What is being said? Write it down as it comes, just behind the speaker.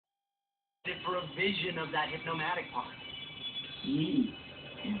For a vision of that hypnomatic part. You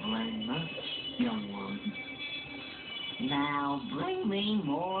have learned much, young one. Now bring me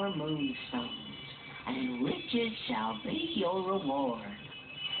more moonstones, and riches shall be your reward.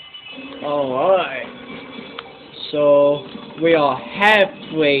 Alright. So, we are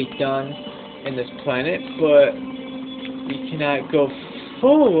halfway done in this planet, but we cannot go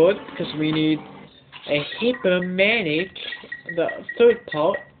forward because we need a hypnomatic, the third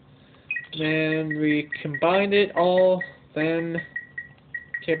part. Then we combined it all, then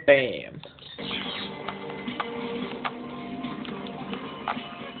kabam.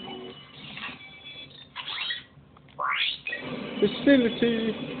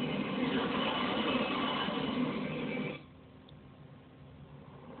 Facility.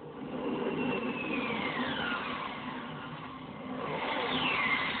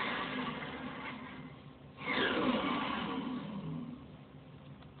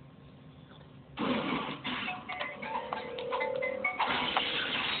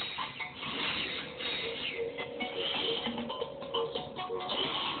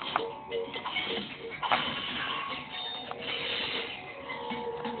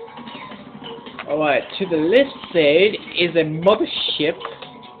 Alright, to the left side is a mothership,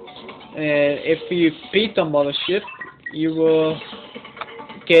 and if you beat the mothership, you will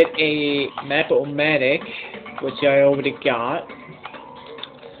get a map-o-matic, which I already got.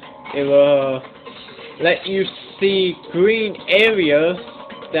 It will let you see green areas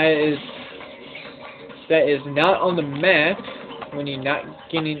that is not on the map when you're not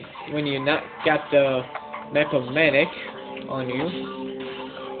got the map-o-matic on you.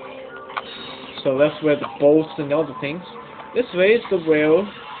 So that's where the bolts and other things. This way is the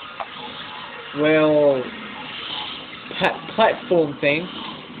platform thing.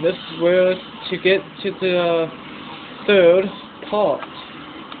 This is where to get to the third part.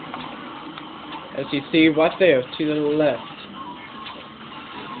 As you see right there to the left.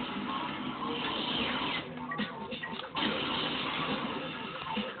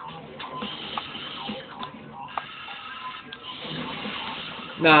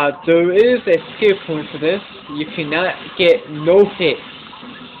 Now, there is a skill point for this. You cannot get no hits.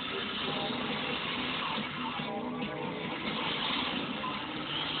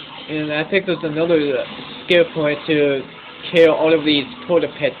 And I think there's another skill point to kill all of these porta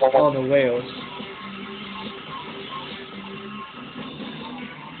pets on the rails.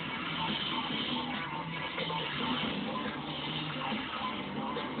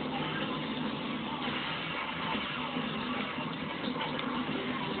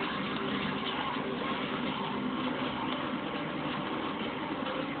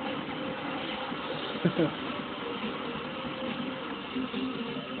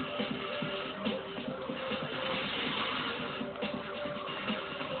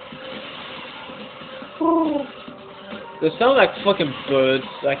 They sound like fucking birds,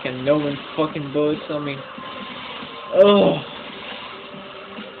 like annoying fucking birds. I mean, ugh.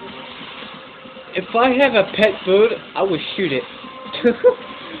 If I have a pet bird, I would shoot it.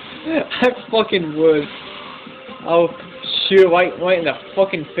 I fucking would. I'll shoot right in the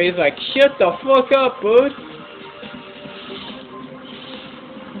fucking face, like, shut the fuck up, bird.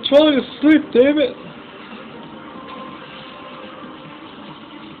 I'm trying to sleep, damn it.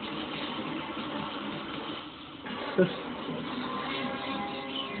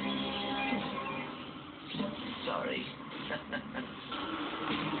 Sorry.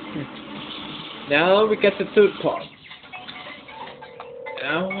 Now we get the third part.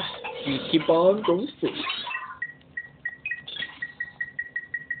 Now we keep on going through.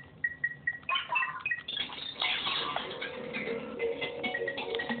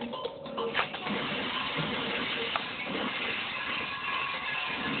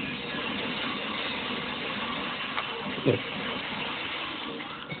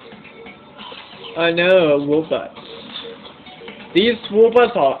 I know, robots. These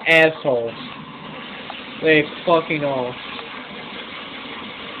robots are assholes. They fucking are.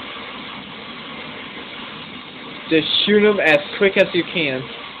 Just shoot them as quick as you can.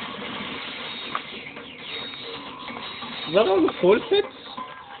 Is that all the porta pits?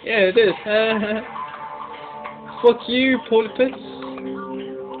 Yeah, it is. Fuck you, porta pits.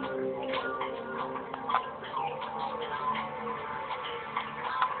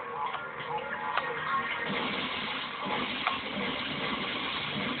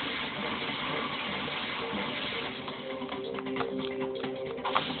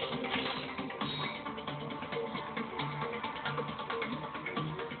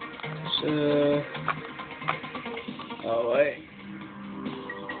 Alright.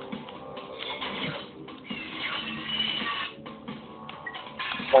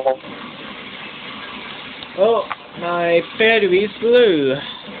 Oh, my battery's blue.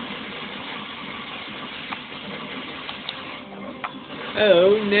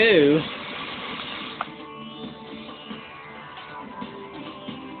 Oh no.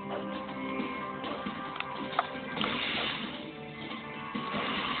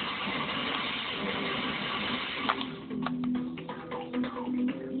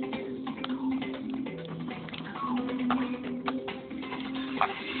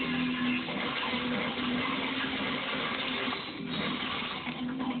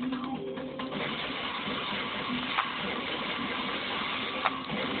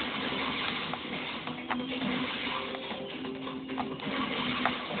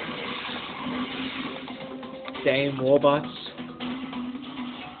 Damn robots.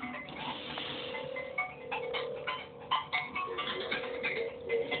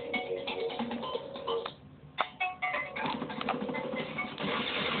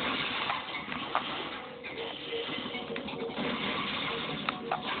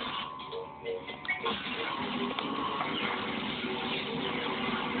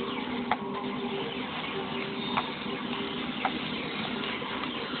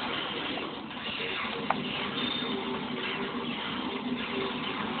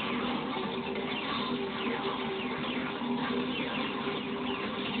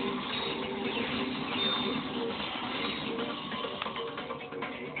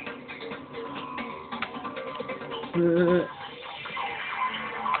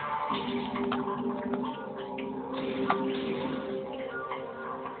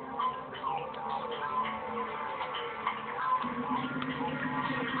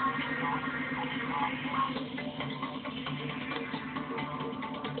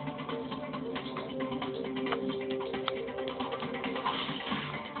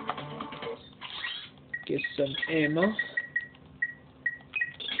 Get some ammo.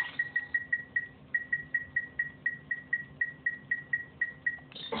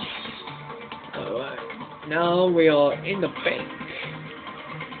 Alright, now we are in the bank.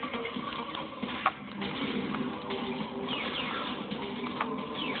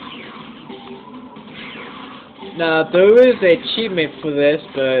 Now there is an achievement for this,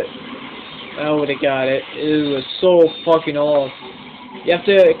 but I already got it. It was so fucking old. You have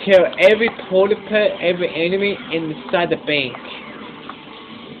to kill every porta pet, every enemy inside the bank.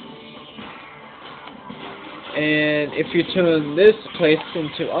 And if you turn this place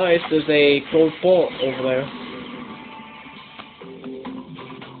into ice, there's a gold ball over there.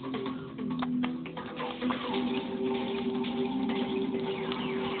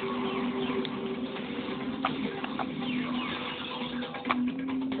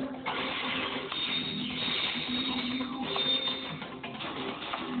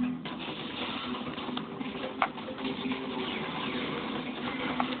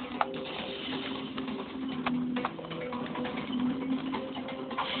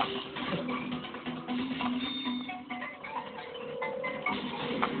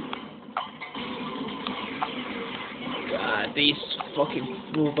 God, these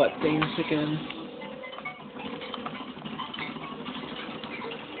fucking robot things again.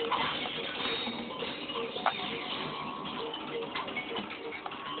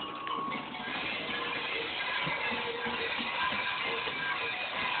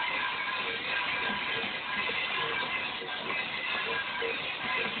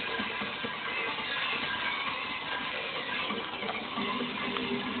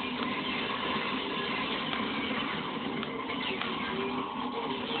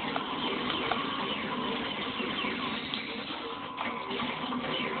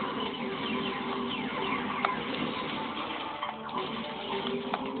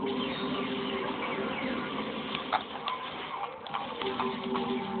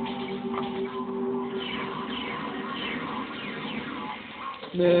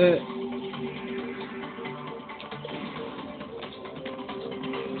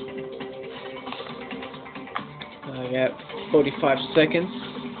 I got 45 seconds.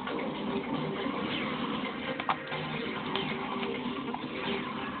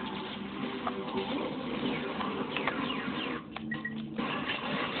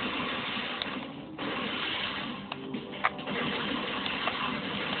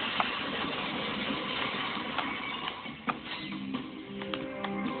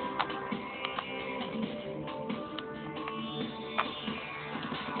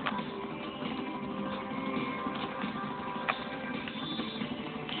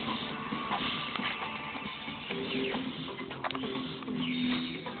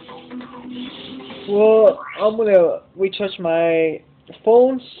 Well, I'm gonna recharge my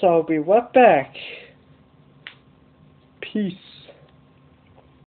phone, so I'll be right back. Peace.